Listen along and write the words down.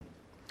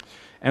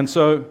And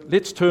so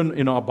let's turn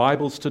in our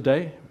Bibles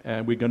today,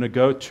 and we're going to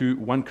go to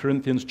 1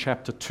 Corinthians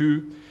chapter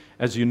 2.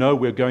 As you know,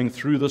 we're going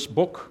through this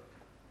book,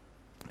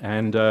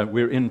 and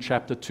we're in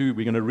chapter 2.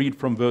 We're going to read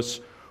from verse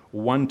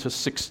 1 to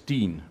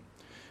 16,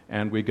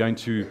 and we're going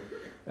to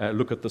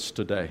look at this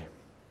today.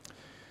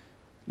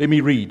 Let me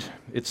read.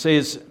 It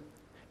says,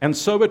 "And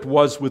so it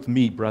was with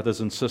me, brothers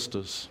and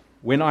sisters.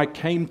 When I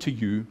came to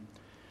you,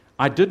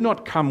 I did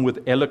not come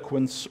with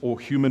eloquence or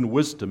human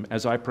wisdom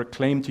as I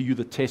proclaimed to you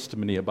the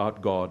testimony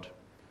about God.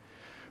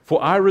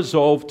 For I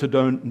resolved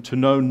to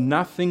know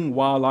nothing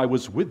while I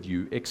was with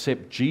you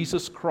except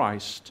Jesus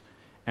Christ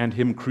and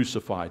Him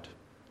crucified.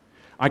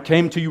 I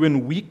came to you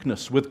in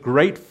weakness, with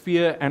great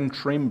fear and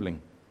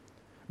trembling.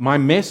 My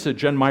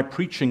message and my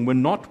preaching were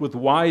not with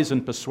wise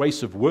and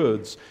persuasive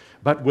words,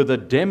 but with a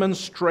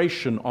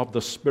demonstration of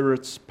the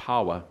Spirit's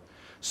power,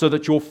 so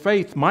that your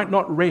faith might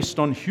not rest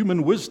on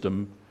human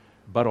wisdom,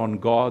 but on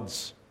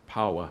God's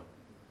power.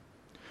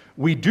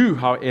 We do,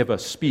 however,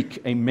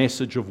 speak a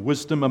message of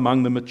wisdom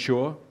among the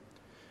mature,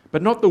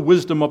 but not the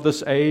wisdom of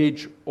this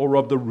age or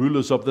of the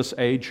rulers of this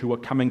age who are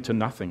coming to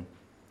nothing.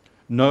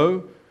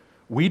 No,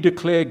 we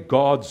declare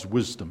God's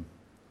wisdom,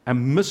 a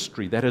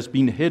mystery that has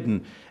been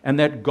hidden and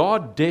that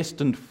God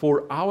destined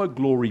for our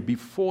glory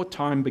before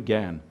time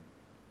began.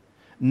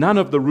 None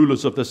of the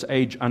rulers of this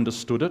age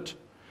understood it,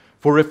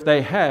 for if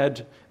they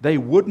had, they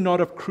would not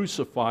have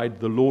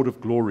crucified the Lord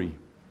of glory.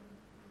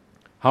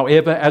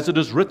 However, as it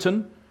is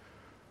written,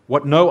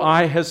 what no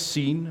eye has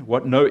seen,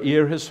 what no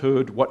ear has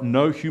heard, what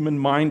no human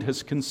mind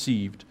has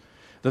conceived,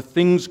 the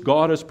things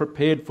God has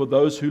prepared for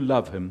those who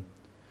love Him,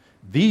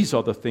 these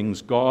are the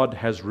things God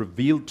has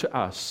revealed to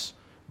us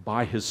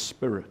by His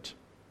Spirit.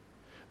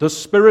 The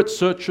Spirit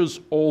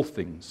searches all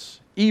things,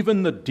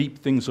 even the deep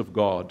things of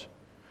God.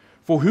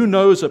 For who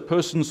knows a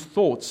person's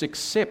thoughts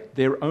except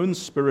their own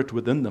spirit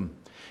within them?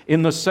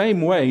 In the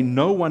same way,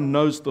 no one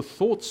knows the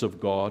thoughts of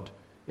God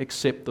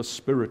except the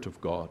Spirit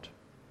of God.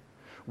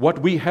 What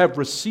we have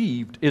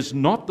received is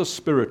not the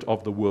spirit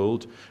of the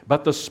world,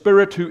 but the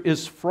Spirit who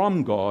is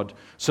from God,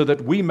 so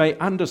that we may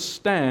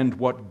understand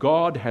what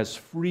God has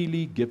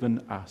freely given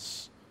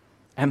us.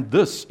 And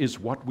this is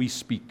what we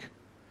speak,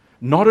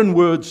 not in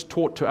words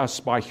taught to us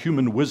by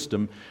human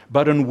wisdom,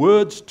 but in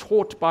words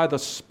taught by the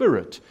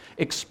Spirit,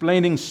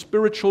 explaining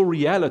spiritual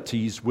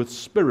realities with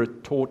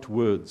Spirit-taught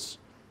words.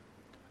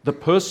 The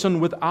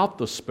person without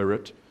the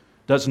Spirit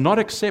does not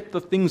accept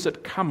the things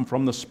that come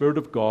from the Spirit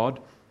of God,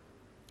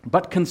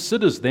 but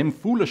considers them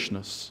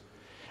foolishness,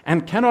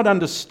 and cannot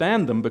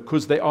understand them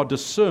because they are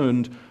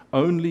discerned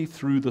only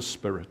through the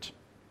Spirit.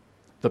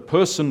 The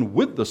person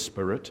with the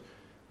Spirit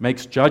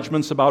makes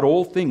judgments about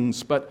all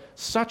things, but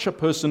such a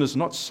person is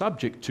not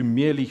subject to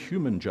merely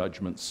human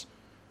judgments.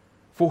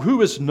 For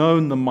who has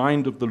known the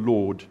mind of the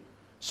Lord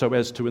so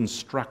as to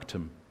instruct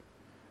him?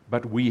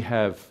 But we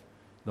have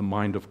the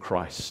mind of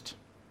Christ.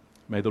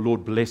 May the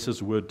Lord bless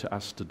His word to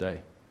us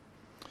today.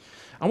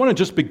 I want to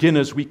just begin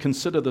as we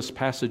consider this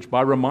passage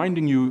by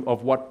reminding you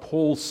of what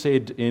Paul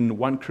said in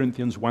 1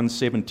 Corinthians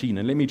 1:17.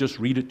 And let me just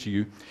read it to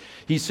you.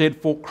 He said,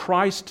 "For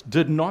Christ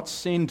did not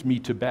send me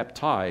to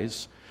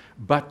baptize,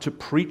 but to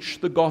preach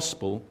the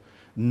gospel,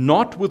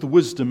 not with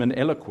wisdom and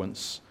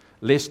eloquence,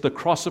 lest the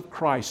cross of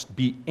Christ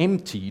be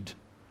emptied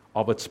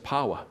of its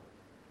power."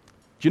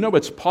 Do you know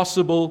it's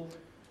possible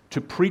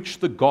to preach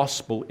the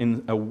gospel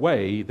in a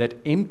way that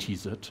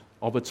empties it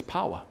of its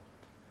power?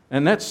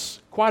 And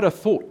that's quite a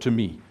thought to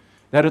me,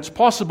 that it's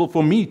possible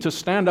for me to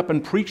stand up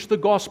and preach the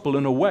gospel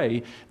in a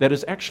way that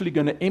is actually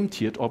going to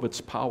empty it of its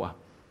power.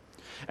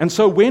 And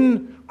so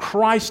when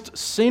Christ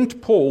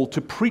sent Paul to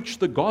preach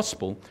the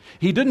gospel,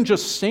 He didn't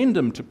just send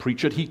him to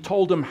preach it, He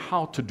told him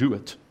how to do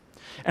it.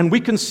 And we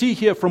can see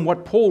here from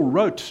what Paul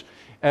wrote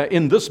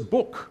in this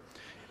book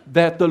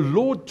that the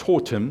Lord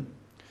taught him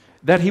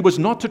that he was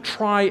not to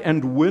try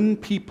and win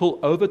people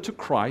over to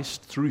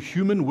Christ through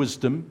human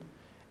wisdom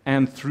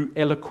and through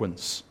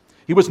eloquence.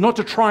 He was not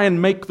to try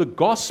and make the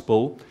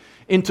gospel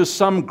into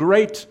some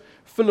great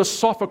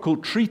philosophical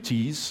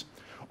treatise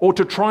or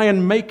to try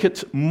and make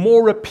it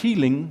more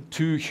appealing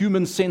to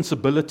human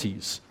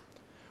sensibilities.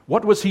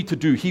 What was he to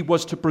do? He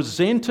was to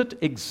present it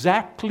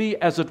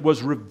exactly as it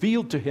was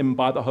revealed to him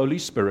by the Holy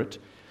Spirit,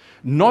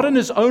 not in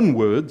his own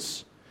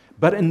words,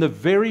 but in the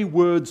very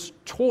words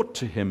taught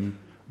to him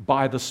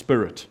by the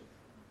Spirit.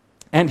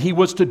 And he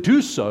was to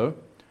do so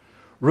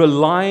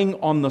relying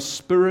on the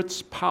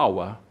Spirit's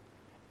power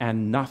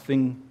and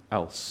nothing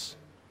else,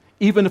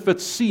 even if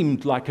it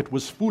seemed like it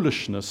was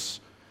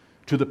foolishness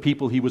to the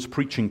people he was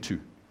preaching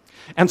to.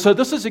 And so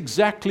this is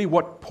exactly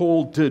what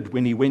Paul did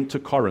when he went to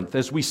Corinth.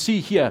 As we see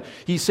here,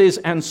 he says,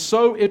 "And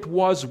so it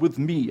was with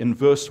me," in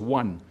verse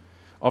 1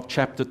 of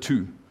chapter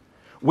 2.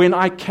 "When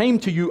I came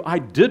to you, I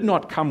did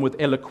not come with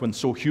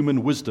eloquence or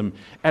human wisdom,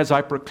 as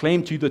I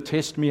proclaimed to you the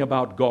testimony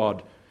about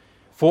God.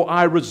 For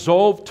I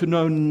resolved to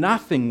know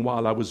nothing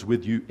while I was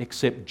with you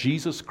except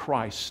Jesus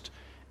Christ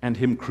and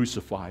Him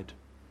crucified."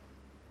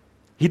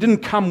 He didn't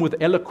come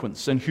with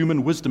eloquence and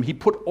human wisdom. He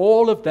put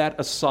all of that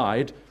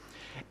aside,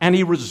 and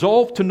he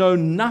resolved to know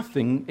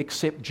nothing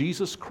except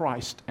Jesus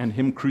Christ and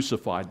him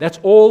crucified. That's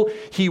all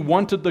he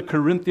wanted the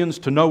Corinthians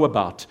to know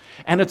about,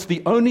 and it's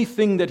the only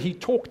thing that he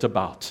talked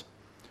about.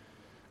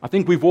 I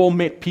think we've all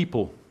met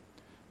people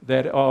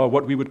that are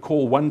what we would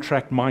call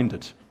one-track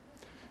minded.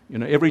 You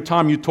know, every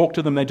time you talk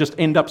to them, they just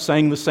end up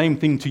saying the same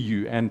thing to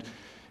you, and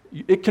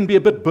it can be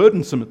a bit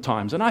burdensome at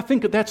times. And I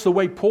think that that's the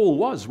way Paul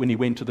was when he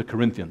went to the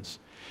Corinthians.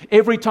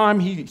 Every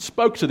time he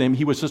spoke to them,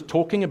 he was just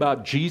talking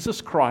about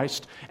Jesus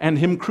Christ and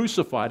him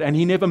crucified, and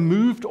he never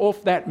moved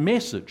off that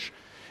message.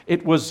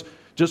 It was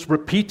just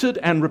repeated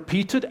and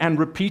repeated and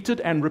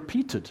repeated and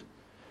repeated.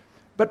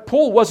 But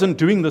Paul wasn't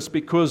doing this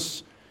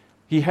because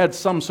he had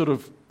some sort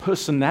of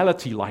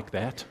personality like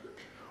that,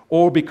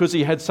 or because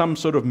he had some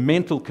sort of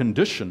mental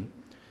condition.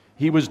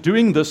 He was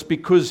doing this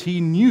because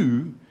he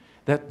knew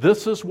that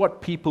this is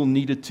what people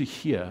needed to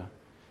hear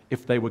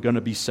if they were going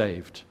to be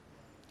saved.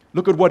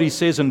 Look at what he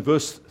says in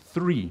verse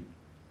 3.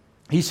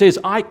 He says,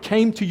 I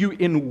came to you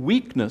in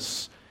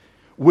weakness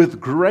with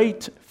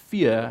great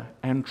fear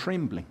and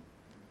trembling.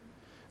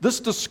 This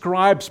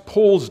describes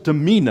Paul's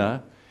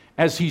demeanor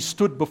as he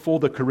stood before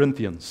the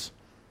Corinthians.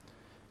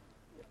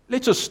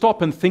 Let's just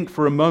stop and think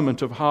for a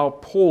moment of how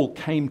Paul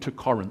came to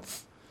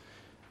Corinth.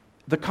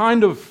 The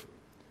kind of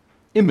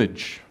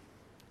image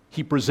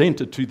he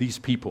presented to these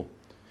people.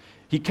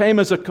 He came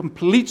as a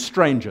complete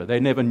stranger. They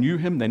never knew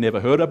him. They never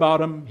heard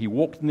about him. He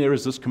walked in there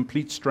as this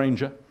complete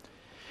stranger.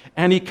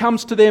 And he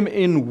comes to them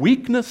in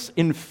weakness,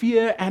 in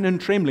fear, and in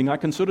trembling. I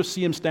can sort of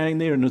see him standing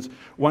there and his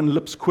one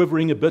lip's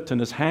quivering a bit and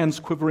his hands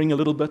quivering a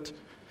little bit.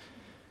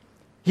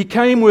 He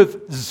came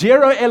with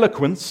zero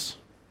eloquence,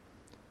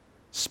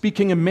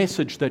 speaking a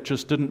message that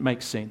just didn't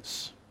make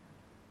sense.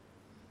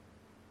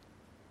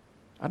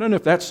 I don't know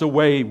if that's the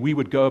way we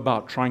would go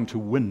about trying to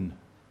win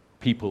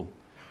people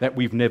that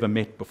we've never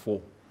met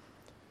before.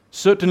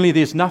 Certainly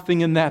there's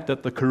nothing in that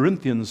the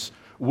Corinthians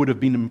would have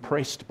been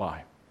impressed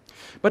by.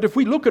 But if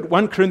we look at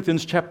 1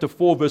 Corinthians chapter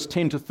 4, verse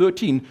 10 to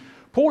 13,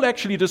 Paul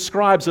actually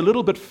describes a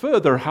little bit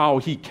further how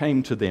he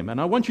came to them.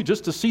 And I want you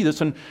just to see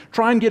this and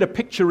try and get a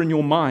picture in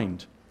your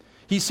mind.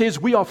 He says,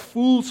 we are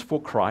fools for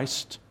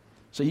Christ.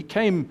 So he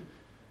came,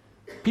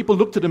 people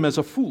looked at him as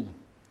a fool.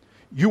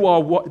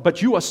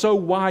 But you are so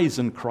wise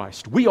in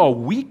Christ. We are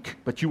weak,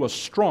 but you are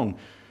strong.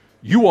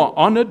 You are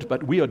honored,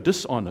 but we are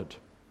dishonored.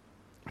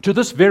 To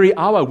this very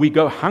hour we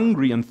go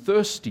hungry and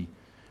thirsty.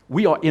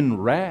 We are in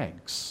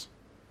rags.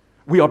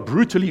 We are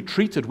brutally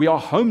treated. We are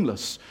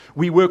homeless.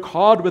 We work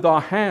hard with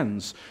our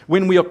hands.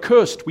 When we are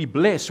cursed, we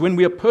bless. When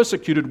we are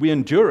persecuted, we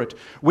endure it.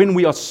 When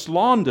we are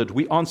slandered,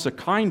 we answer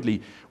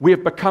kindly. We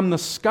have become the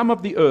scum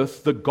of the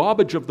earth, the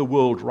garbage of the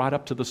world, right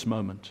up to this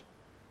moment.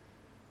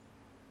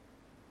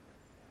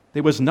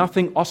 There was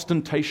nothing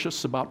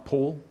ostentatious about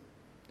Paul.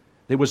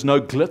 There was no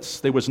glitz.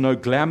 There was no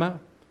glamour.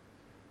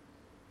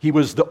 He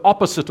was the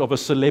opposite of a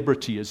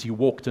celebrity as he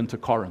walked into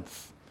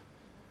Corinth.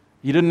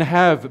 He didn't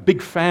have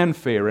big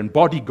fanfare and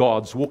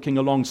bodyguards walking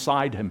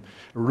alongside him,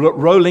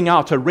 rolling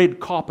out a red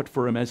carpet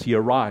for him as he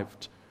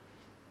arrived.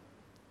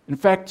 In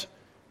fact,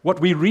 what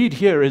we read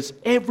here is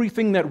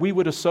everything that we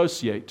would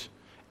associate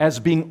as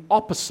being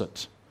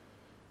opposite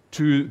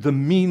to the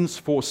means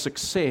for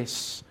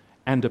success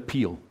and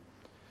appeal.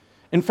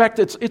 In fact,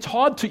 it's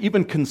hard to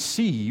even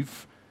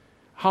conceive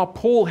how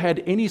Paul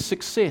had any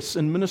success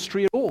in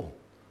ministry at all.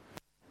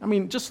 I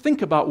mean, just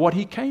think about what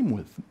he came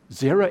with.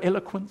 Zero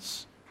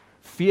eloquence,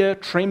 fear,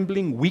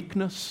 trembling,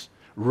 weakness,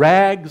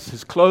 rags.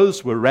 His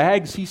clothes were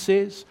rags, he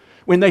says.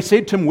 When they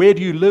said to him, where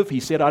do you live? He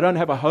said, I don't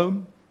have a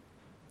home.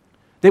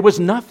 There was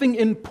nothing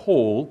in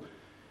Paul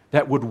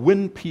that would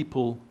win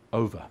people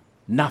over.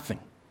 Nothing.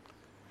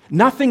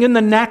 Nothing in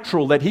the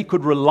natural that he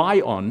could rely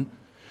on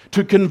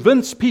to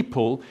convince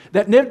people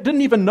that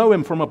didn't even know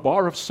him from a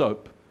bar of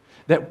soap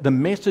that the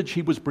message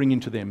he was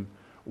bringing to them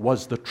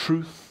was the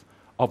truth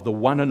of the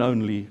one and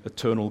only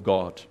eternal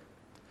God.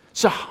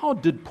 So how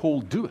did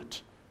Paul do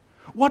it?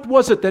 What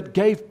was it that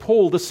gave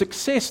Paul the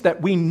success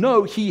that we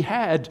know he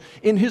had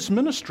in his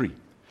ministry?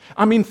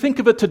 I mean, think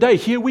of it today.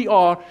 Here we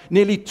are,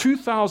 nearly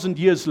 2,000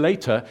 years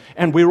later,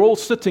 and we're all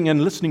sitting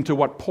and listening to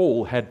what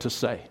Paul had to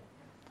say.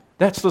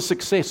 That's the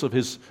success of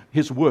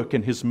his work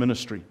and his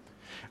ministry.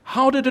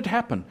 How did it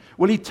happen?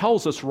 Well, he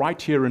tells us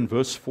right here in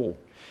verse 4.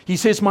 He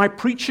says, my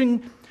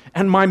preaching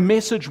and my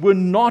message were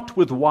not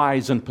with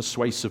wise and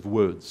persuasive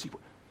words.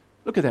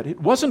 Look at that. It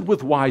wasn't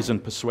with wise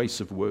and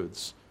persuasive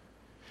words,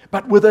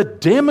 but with a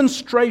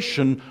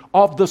demonstration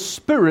of the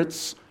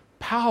Spirit's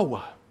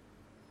power.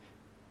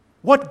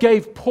 What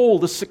gave Paul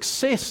the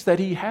success that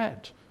he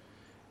had?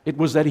 It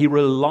was that he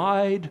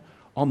relied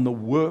on the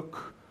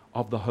work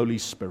of the Holy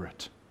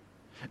Spirit.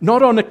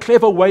 Not on a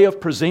clever way of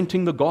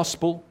presenting the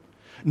gospel,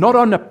 not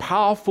on a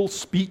powerful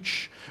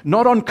speech,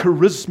 not on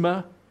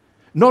charisma,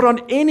 not on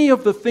any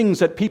of the things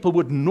that people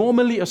would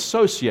normally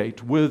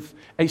associate with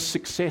a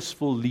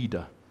successful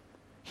leader.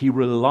 He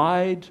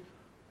relied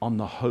on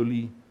the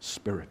Holy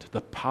Spirit,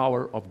 the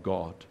power of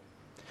God.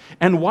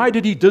 And why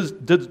did he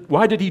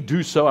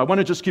do so? I want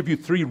to just give you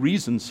 3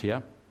 reasons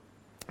here,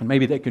 and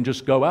maybe they can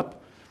just go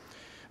up.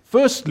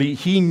 Firstly,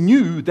 he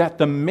knew that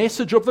the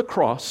message of the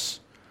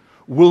cross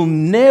will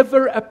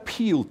never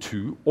appeal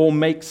to or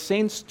make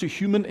sense to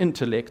human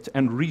intellect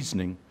and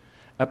reasoning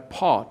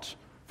apart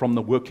from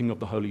the working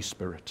of the Holy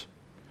Spirit.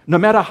 No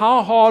matter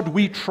how hard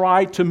we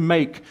try to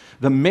make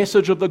the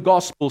message of the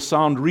gospel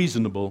sound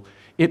reasonable,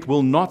 it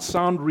will not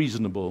sound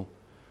reasonable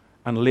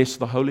unless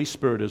the Holy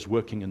Spirit is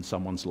working in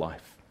someone's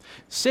life.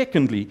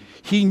 Secondly,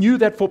 he knew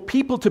that for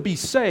people to be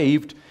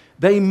saved,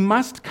 they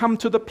must come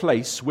to the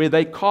place where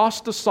they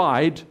cast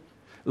aside,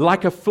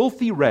 like a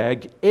filthy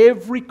rag,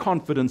 every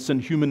confidence in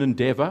human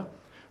endeavor,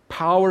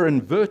 power,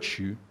 and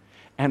virtue,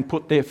 and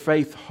put their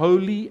faith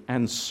wholly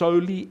and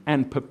solely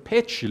and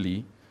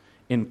perpetually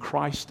in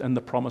Christ and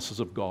the promises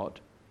of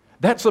God.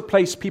 That's the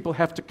place people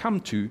have to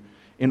come to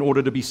in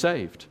order to be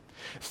saved.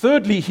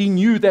 Thirdly, he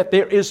knew that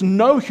there is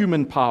no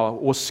human power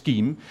or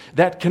scheme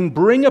that can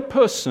bring a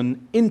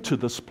person into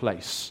this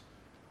place.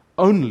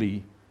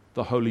 Only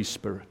the Holy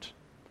Spirit.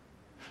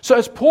 So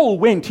as Paul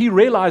went, he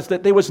realized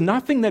that there was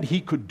nothing that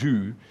he could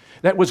do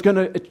that was going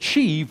to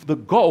achieve the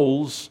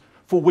goals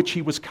for which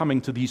he was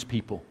coming to these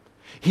people.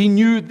 He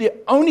knew the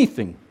only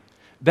thing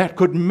that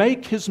could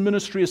make his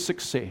ministry a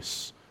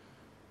success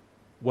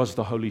was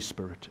the Holy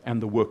Spirit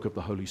and the work of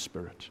the Holy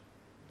Spirit.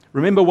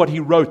 Remember what he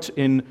wrote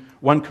in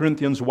 1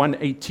 Corinthians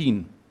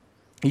 1:18.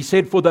 He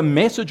said, "For the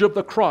message of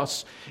the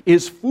cross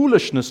is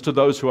foolishness to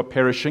those who are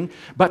perishing,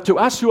 but to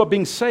us who are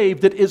being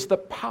saved, it is the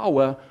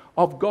power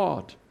of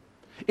God."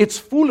 It's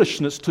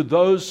foolishness to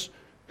those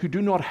who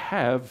do not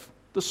have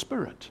the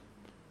Spirit.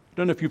 I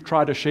don't know if you've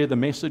tried to share the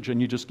message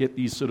and you just get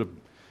these sort of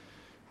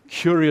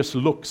curious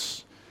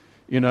looks,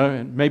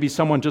 and maybe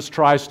someone just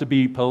tries to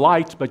be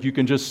polite, but you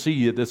can just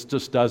see that this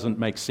just doesn't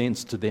make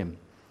sense to them.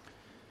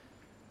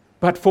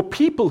 But for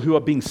people who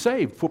are being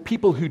saved, for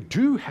people who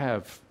do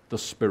have the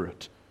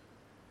Spirit,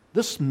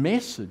 this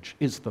message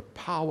is the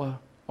power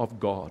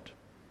of God.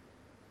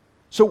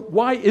 So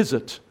why is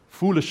it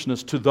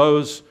foolishness to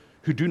those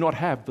who do not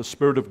have the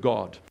Spirit of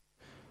God?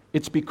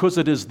 It's because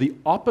it is the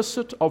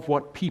opposite of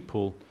what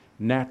people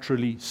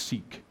naturally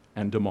seek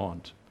and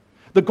demand.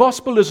 The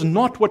gospel is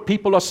not what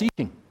people are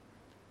seeking.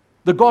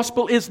 The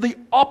gospel is the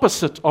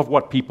opposite of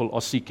what people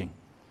are seeking.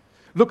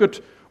 Look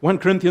at 1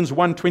 Corinthians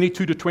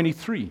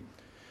 1:22-23.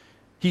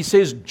 He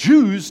says,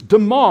 Jews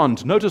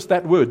demand, notice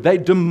that word, they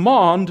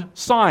demand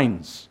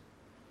signs.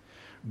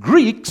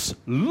 Greeks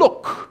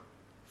look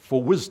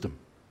for wisdom,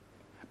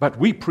 but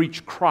we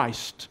preach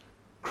Christ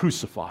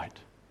crucified.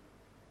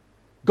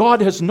 God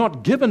has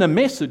not given a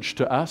message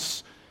to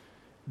us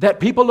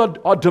that people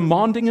are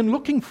demanding and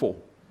looking for.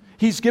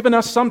 He's given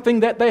us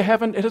something that it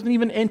hasn't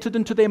even entered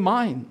into their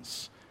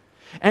minds.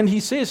 And he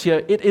says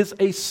here, it is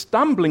a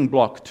stumbling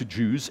block to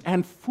Jews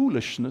and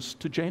foolishness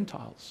to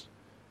Gentiles.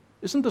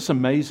 Isn't this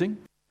amazing?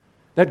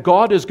 That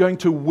God is going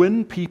to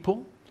win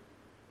people,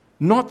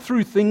 not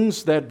through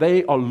things that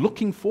they are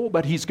looking for,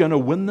 but He's going to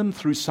win them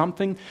through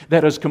something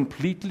that is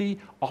completely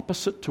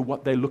opposite to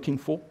what they're looking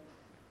for.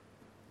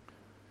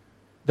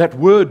 That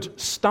word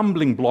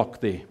stumbling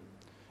block there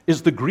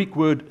is the Greek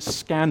word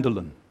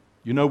scandalon.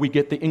 We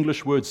get the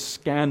English word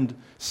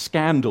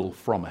scandal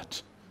from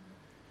it.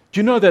 Do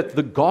you know that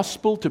the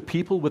gospel to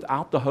people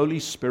without the Holy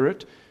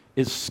Spirit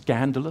is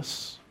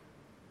scandalous?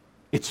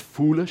 It's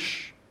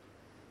foolish.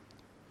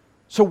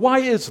 So why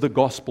is the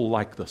gospel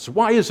like this?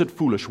 Why is it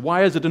foolish?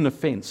 Why is it an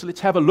offense?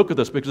 Let's have a look at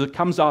this because it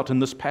comes out in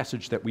this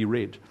passage that we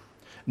read.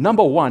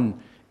 Number one,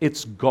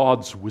 it's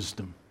God's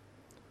wisdom.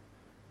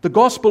 The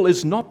gospel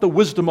is not the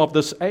wisdom of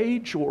this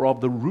age or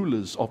of the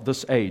rulers of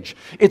this age.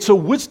 It's a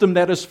wisdom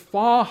that is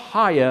far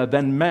higher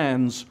than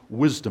man's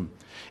wisdom.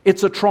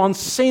 It's a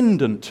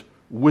transcendent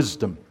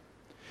wisdom.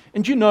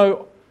 And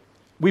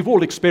we've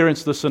all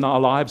experienced this in our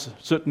lives,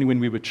 certainly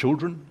when we were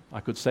children, I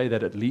could say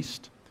that at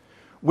least,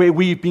 where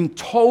we've been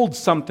told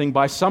something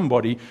by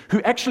somebody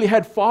who actually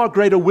had far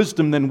greater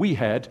wisdom than we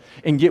had,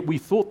 and yet we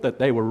thought that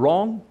they were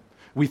wrong.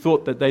 We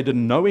thought that they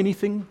didn't know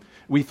anything.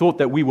 We thought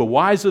that we were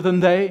wiser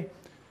than they.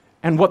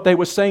 And what they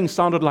were saying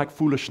sounded like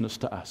foolishness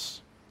to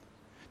us.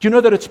 Do you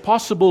know that it's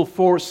possible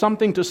for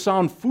something to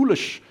sound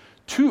foolish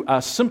to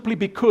us simply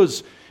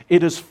because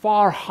it is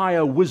far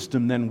higher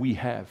wisdom than we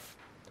have?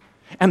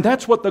 And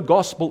that's what the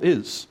gospel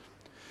is.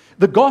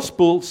 The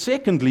gospel,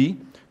 secondly,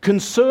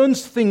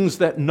 concerns things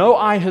that no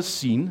eye has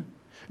seen,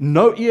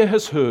 no ear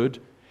has heard,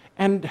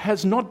 and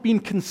has not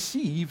been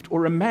conceived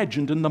or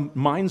imagined in the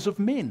minds of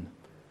men.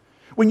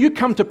 When you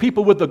come to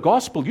people with the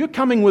gospel, you're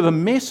coming with a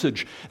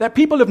message that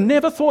people have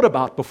never thought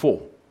about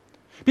before.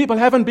 People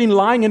haven't been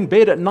lying in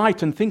bed at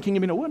night and thinking,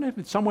 what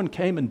if someone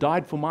came and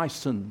died for my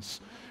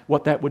sins,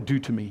 what that would do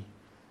to me?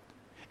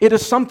 It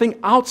is something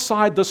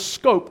outside the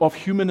scope of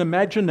human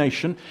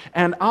imagination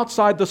and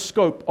outside the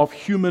scope of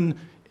human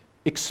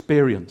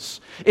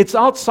experience. It's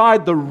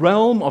outside the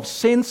realm of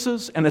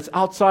senses and it's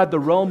outside the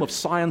realm of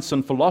science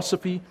and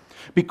philosophy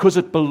because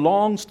it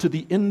belongs to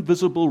the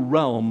invisible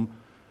realm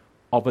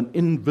of an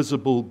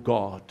invisible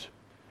God.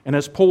 And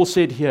as Paul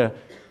said here,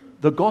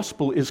 the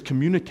gospel is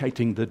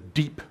communicating the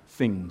deep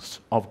things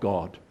of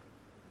God.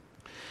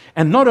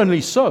 And not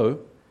only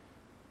so,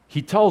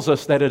 he tells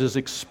us that it is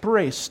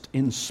expressed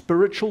in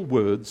spiritual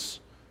words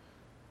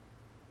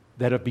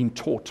that have been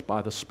taught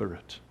by the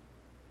Spirit.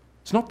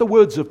 It's not the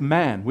words of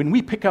man. When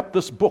we pick up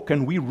this book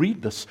and we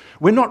read this,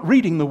 we're not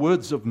reading the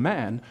words of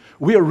man.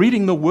 We are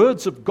reading the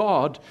words of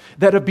God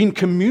that have been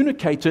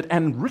communicated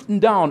and written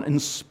down,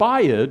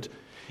 inspired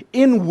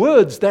in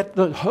words that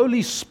the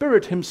Holy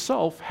Spirit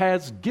himself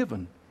has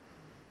given.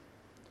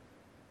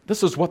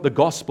 This is what the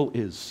gospel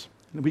is.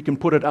 We can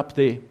put it up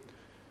there.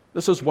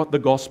 This is what the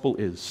gospel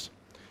is.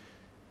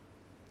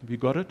 Have you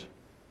got it?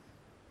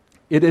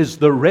 It is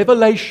the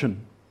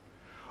revelation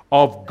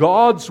of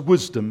God's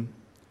wisdom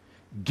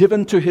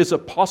given to his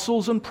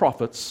apostles and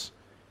prophets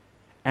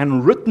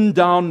and written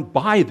down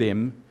by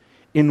them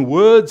in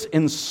words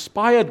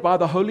inspired by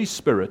the Holy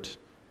Spirit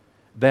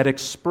that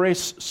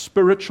express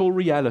spiritual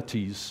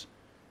realities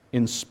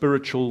in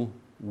spiritual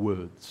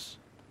words.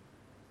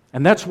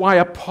 And that's why,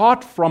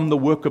 apart from the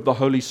work of the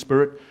Holy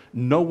Spirit,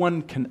 no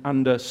one can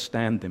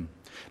understand them.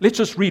 Let's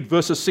just read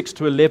verses 6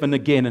 to 11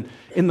 again.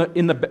 And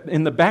in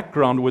the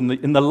background,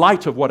 in the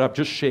light of what I've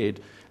just shared,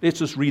 let's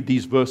just read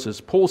these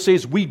verses. Paul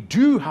says, "We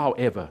do,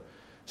 however,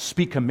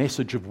 speak a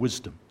message of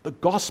wisdom." The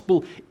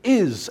gospel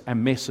is a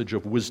message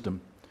of wisdom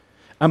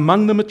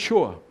among the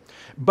mature,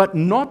 but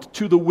not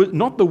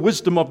the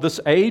wisdom of this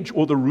age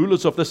or the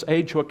rulers of this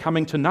age who are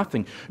coming to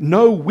nothing.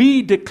 No,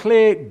 we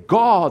declare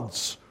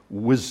God's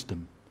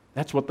wisdom.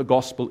 That's what the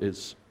gospel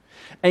is.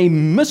 A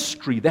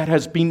mystery that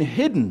has been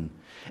hidden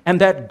and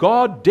that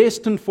God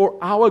destined for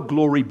our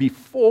glory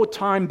before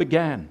time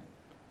began.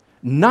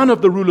 None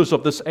of the rulers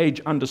of this age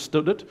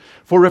understood it,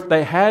 for if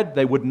they had,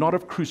 they would not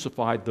have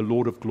crucified the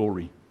Lord of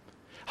glory.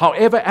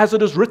 However, as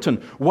it is written,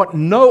 what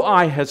no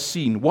eye has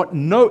seen, what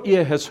no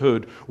ear has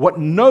heard, what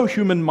no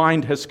human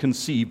mind has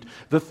conceived,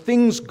 the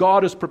things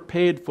God has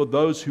prepared for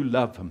those who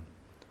love him.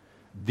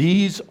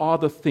 These are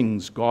the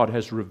things God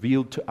has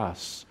revealed to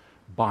us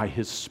by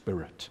his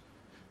Spirit.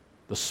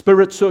 The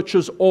Spirit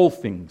searches all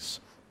things,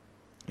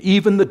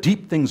 even the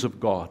deep things of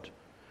God.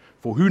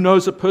 For who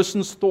knows a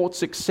person's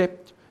thoughts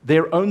except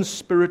their own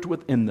spirit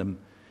within them?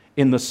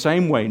 In the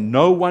same way,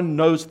 no one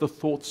knows the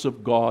thoughts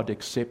of God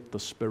except the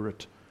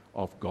Spirit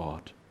of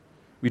God.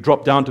 We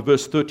drop down to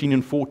verse 13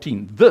 and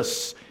 14.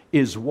 This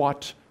is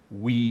what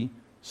we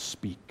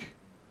speak.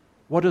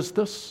 What is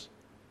this?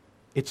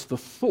 It's the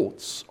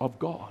thoughts of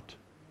God.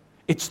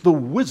 It's the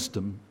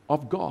wisdom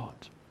of God.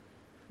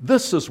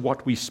 This is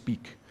what we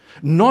speak.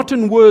 Not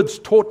in words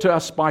taught to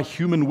us by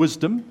human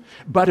wisdom,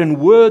 but in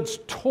words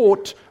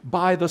taught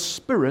by the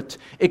Spirit,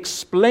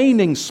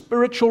 explaining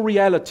spiritual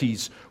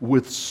realities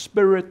with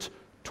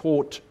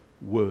Spirit-taught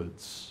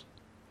words.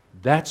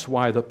 That's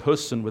why the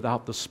person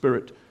without the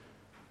Spirit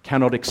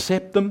cannot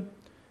accept them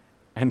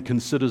and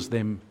considers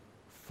them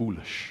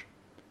foolish.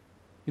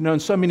 You know,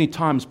 and so many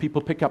times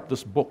people pick up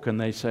this book and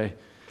they say,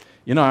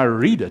 you know, I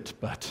read it,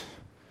 but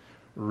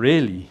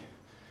really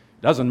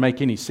it doesn't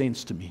make any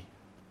sense to me.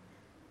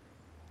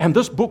 And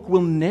this book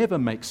will never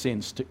make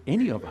sense to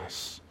any of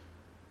us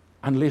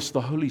unless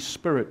the Holy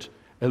Spirit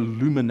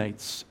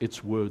illuminates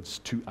its words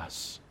to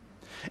us.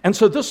 And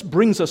so this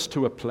brings us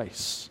to a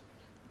place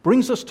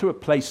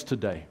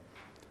today.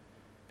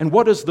 And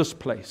what is this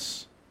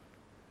place?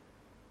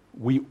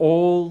 We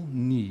all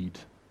need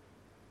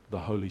the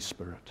Holy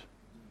Spirit.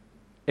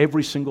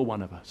 Every single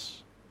one of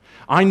us.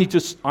 I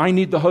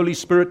need the Holy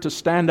Spirit to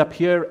stand up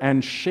here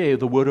and share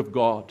the Word of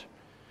God.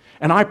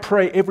 And I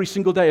pray every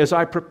single day as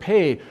I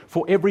prepare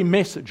for every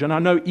message, and I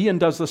know Ian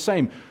does the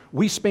same.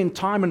 We spend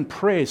time in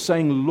prayer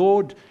saying,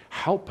 Lord,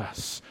 help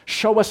us.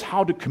 Show us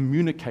how to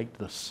communicate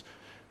this.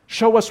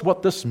 Show us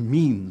what this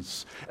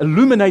means.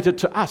 Illuminate it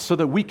to us so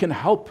that we can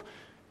help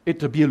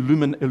it to be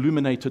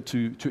illuminated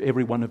to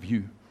every one of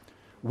you.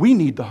 We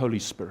need the Holy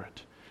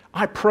Spirit.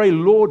 I pray,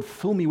 Lord,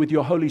 fill me with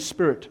your Holy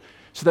Spirit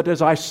so that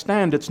as I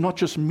stand, it's not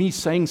just me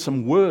saying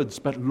some words,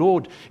 but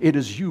Lord, it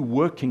is you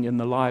working in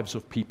the lives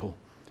of people.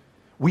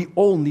 We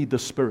all need the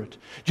Spirit.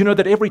 Do you know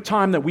that every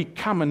time that we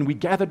come and we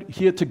gather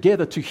here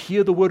together to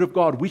hear the Word of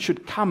God, we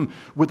should come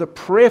with a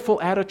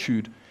prayerful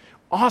attitude,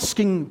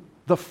 asking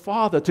the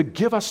Father to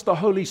give us the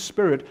Holy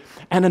Spirit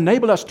and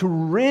enable us to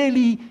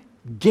really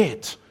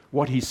get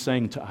what He's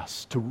saying to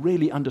us, to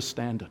really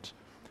understand it.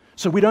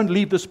 So we don't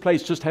leave this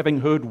place just having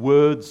heard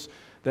words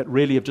that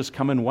really have just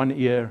come in one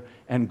ear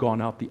and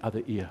gone out the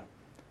other ear.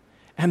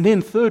 And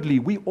then thirdly,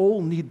 we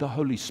all need the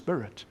Holy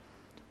Spirit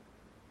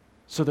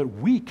so that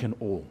we can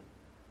all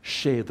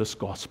share this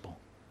gospel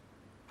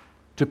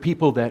to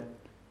people that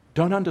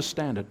don't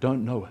understand it,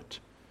 don't know it.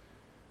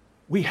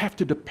 We have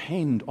to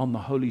depend on the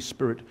Holy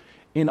Spirit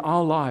in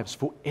our lives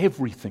for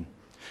everything.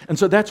 And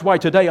so that's why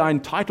today I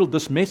entitled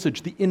this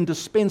message, The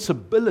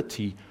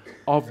Indispensibility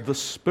of the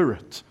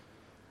Spirit.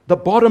 The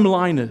bottom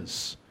line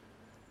is,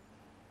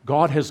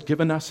 God has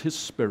given us His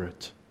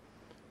Spirit.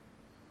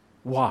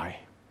 Why?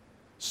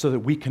 So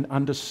that we can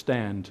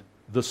understand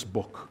this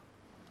book.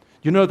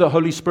 You know, the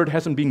Holy Spirit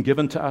hasn't been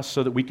given to us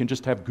so that we can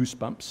just have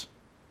goosebumps.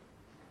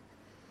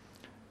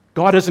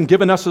 God hasn't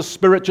given us a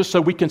spirit just so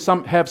we can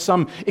have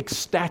some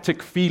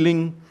ecstatic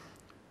feeling.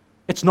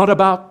 It's not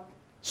about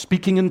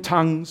speaking in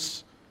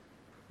tongues.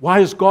 Why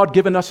has God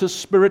given us His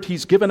Spirit?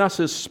 He's given us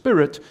His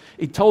Spirit.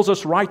 He tells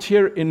us right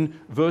here in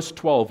verse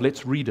 12.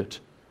 Let's read it.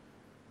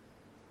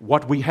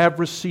 What we have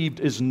received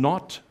is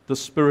not the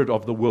spirit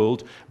of the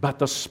world, but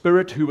the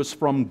Spirit who is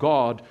from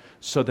God,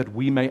 so that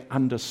we may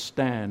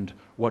understand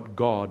what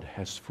God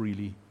has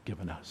freely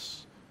given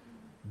us.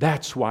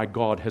 That's why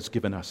God has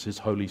given us His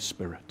Holy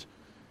Spirit.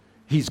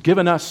 He's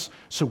given us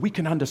so we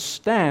can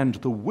understand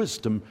the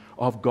wisdom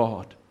of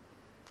God.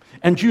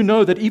 And you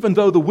know that even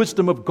though the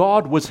wisdom of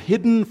God was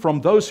hidden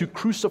from those who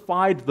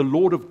crucified the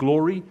Lord of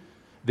glory,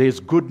 there's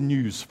good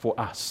news for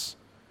us.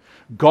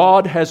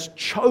 God has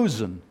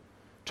chosen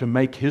to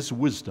make His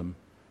wisdom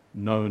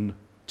known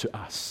to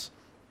us.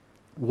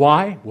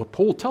 Why? Well,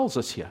 Paul tells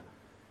us here.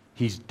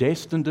 He's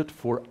destined it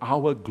for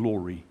our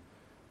glory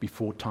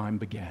before time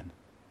began.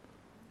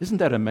 Isn't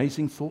that an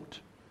amazing thought?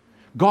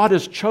 God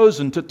has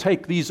chosen to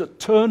take these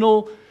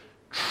eternal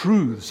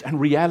truths and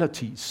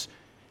realities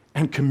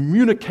and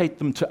communicate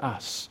them to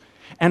us,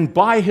 and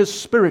by His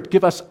Spirit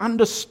give us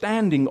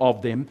understanding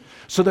of them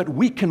so that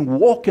we can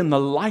walk in the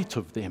light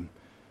of them.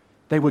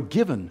 They were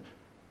given,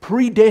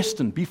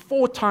 predestined,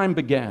 before time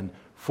began,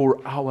 for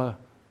our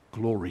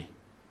glory.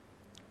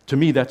 To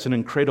me, that's an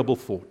incredible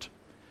thought.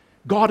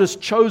 God has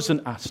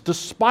chosen us,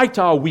 despite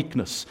our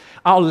weakness,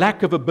 our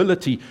lack of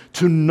ability,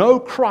 to know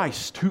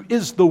Christ, who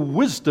is the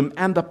wisdom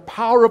and the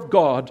power of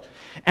God,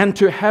 and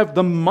to have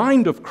the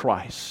mind of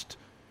Christ,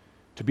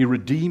 to be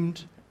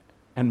redeemed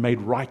and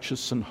made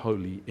righteous and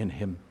holy in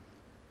Him.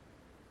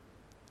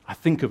 I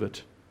think of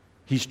it.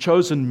 He's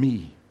chosen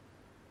me,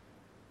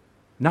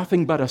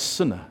 nothing but a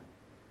sinner,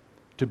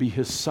 to be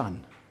His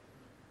son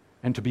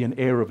and to be an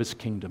heir of His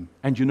kingdom.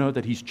 And you know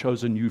that He's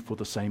chosen you for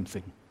the same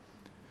thing.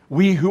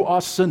 We who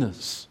are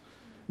sinners,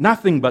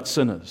 nothing but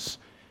sinners,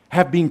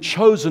 have been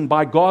chosen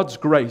by God's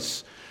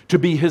grace to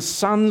be His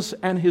sons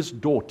and His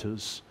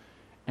daughters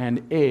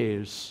and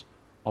heirs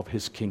of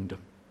His kingdom.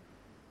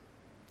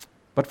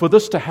 But for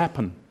this to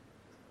happen,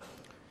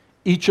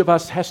 each of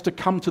us has to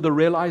come to the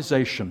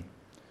realization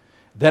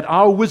that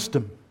our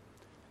wisdom,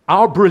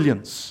 our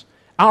brilliance,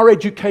 our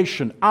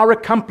education, our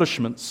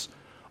accomplishments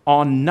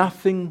are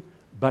nothing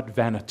but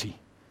vanity.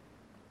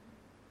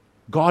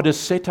 God has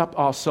set up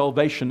our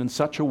salvation in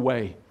such a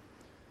way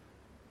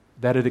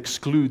that it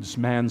excludes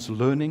man's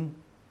learning,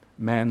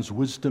 man's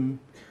wisdom,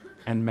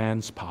 and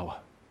man's power.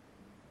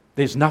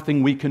 There's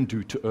nothing we can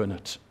do to earn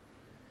it.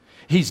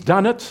 He's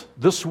done it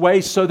this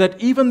way so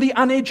that even the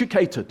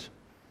uneducated,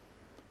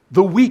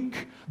 the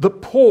weak, the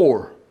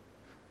poor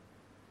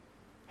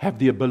have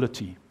the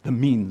ability, the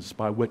means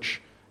by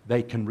which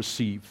they can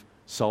receive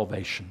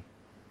salvation.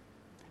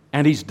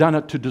 And He's done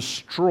it to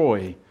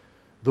destroy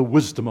the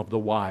wisdom of the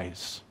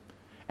wise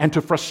and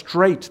to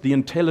frustrate the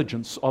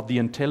intelligence of the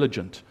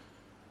intelligent.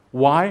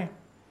 Why?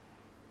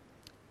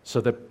 So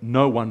that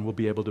no one will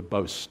be able to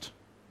boast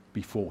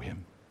before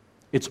Him.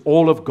 It's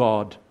all of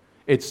God.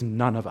 It's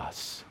none of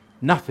us.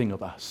 Nothing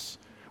of us.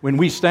 When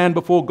we stand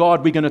before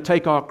God, we're going to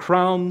take our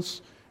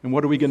crowns, and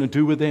what are we going to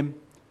do with them?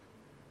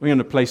 We're going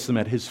to place them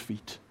at His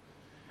feet.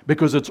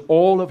 Because it's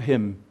all of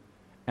Him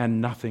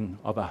and nothing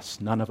of us,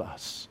 none of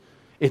us.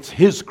 It's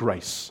His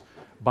grace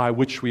by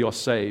which we are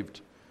saved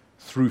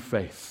through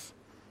faith.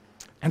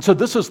 And so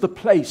this is the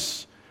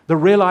place, the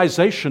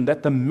realization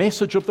that the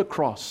message of the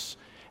cross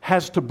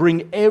has to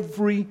bring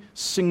every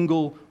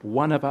single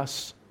one of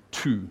us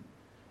to,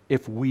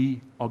 if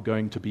we are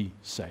going to be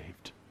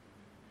saved.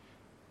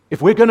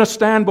 If we're going to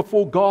stand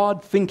before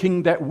God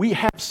thinking that we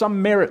have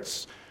some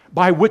merits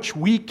by which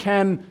we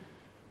can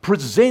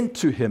present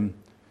to Him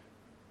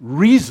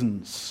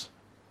reasons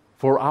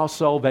for our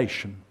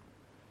salvation,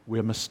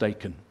 we're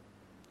mistaken.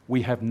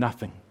 We have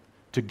nothing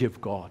to give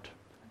God,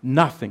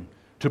 nothing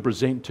to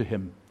present to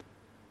Him.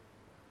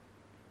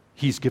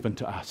 He's given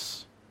to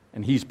us,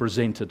 and He's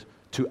presented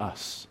to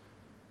us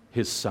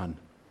His Son.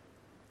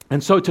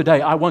 And so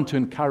today, I want to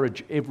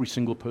encourage every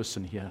single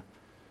person here.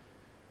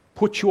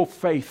 Put your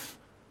faith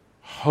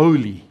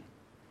wholly,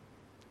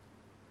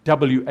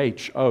 W-H-O-L-L-Y,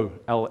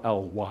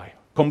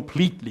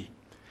 completely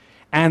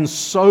and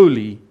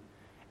solely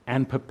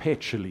and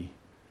perpetually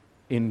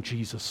in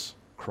Jesus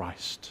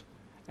Christ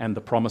and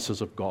the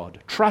promises of God.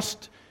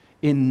 Trust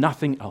in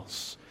nothing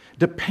else.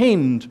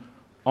 Depend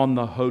on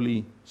the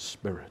Holy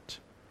Spirit.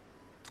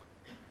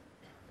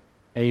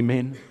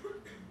 Amen.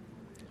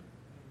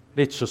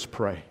 Let's just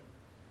pray.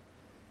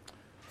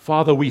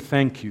 Father, we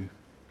thank You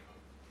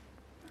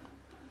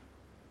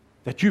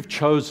that You've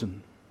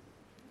chosen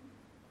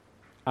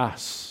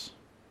us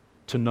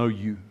to know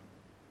You.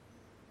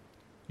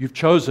 You've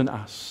chosen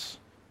us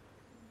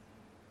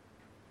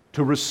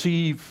to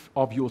receive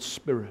of Your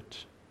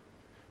Spirit,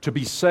 to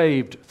be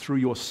saved through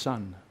Your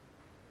Son.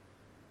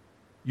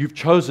 You've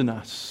chosen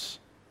us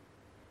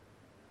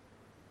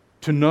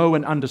to know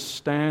and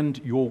understand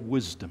Your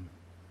wisdom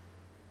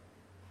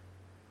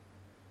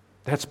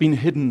that's been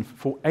hidden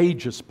for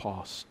ages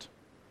past.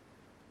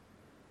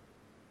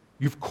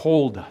 You've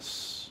called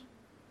us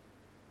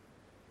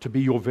to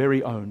be Your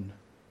very own.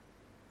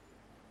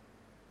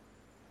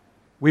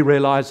 We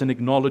realize and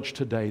acknowledge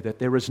today that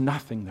there is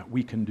nothing that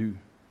we can do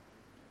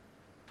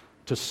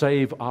to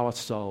save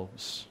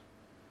ourselves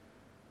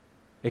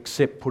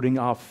except putting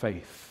our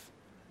faith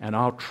and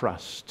our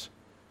trust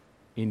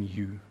in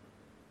you.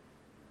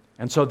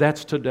 And so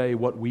that's today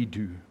what we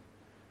do.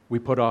 We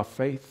put our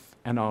faith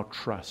and our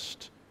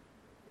trust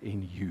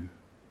in you.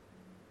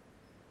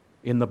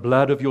 In the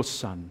blood of your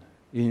Son,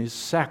 in His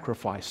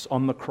sacrifice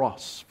on the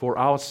cross for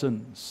our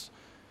sins,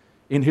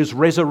 in His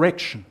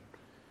resurrection,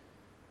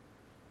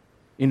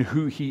 in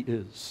who He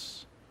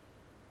is,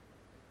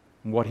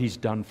 and what He's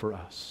done for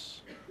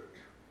us.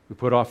 We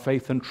put our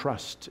faith and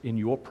trust in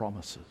your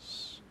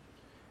promises.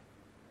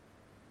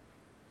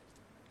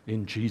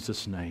 In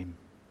Jesus' name,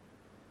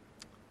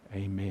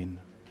 amen.